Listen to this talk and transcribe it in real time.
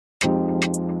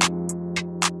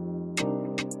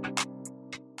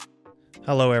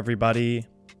Hello everybody.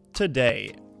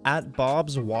 Today at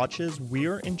Bob's Watches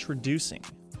we're introducing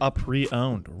a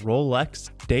pre-owned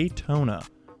Rolex Daytona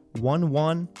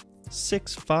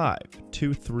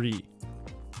 116523.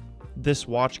 This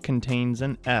watch contains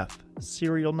an F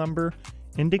serial number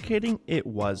indicating it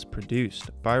was produced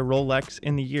by Rolex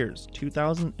in the years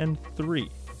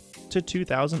 2003 to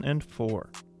 2004.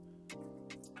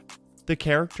 The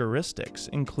characteristics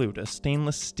include a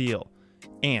stainless steel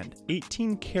and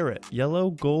 18-karat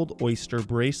yellow gold oyster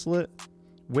bracelet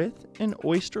with an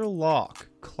Oysterlock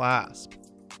clasp.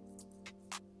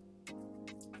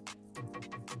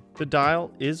 The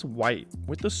dial is white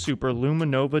with a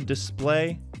superluminova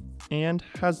display and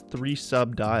has 3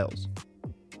 sub-dials.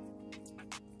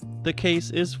 The case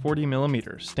is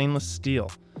 40mm stainless steel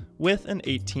with an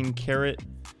 18-karat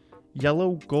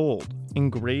yellow gold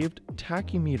engraved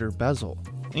tachymeter bezel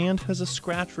and has a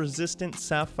scratch-resistant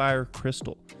sapphire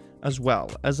crystal, as well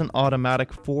as an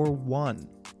automatic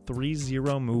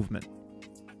 4130 movement.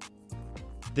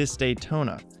 This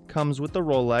Daytona comes with a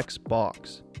Rolex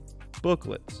box,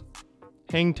 booklets,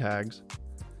 hang tags,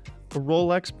 a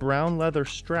Rolex brown leather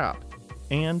strap,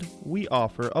 and we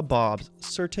offer a Bob's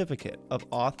certificate of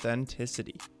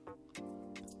authenticity.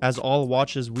 As all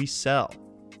watches we sell,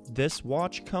 this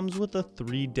watch comes with a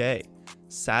 3-day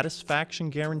satisfaction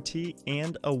guarantee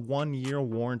and a 1-year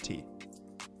warranty.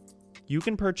 You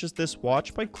can purchase this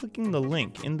watch by clicking the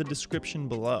link in the description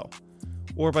below,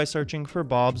 or by searching for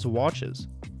Bob's Watches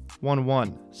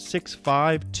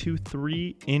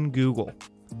 116523 in Google.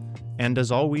 And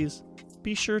as always,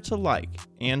 be sure to like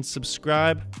and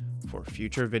subscribe for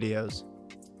future videos.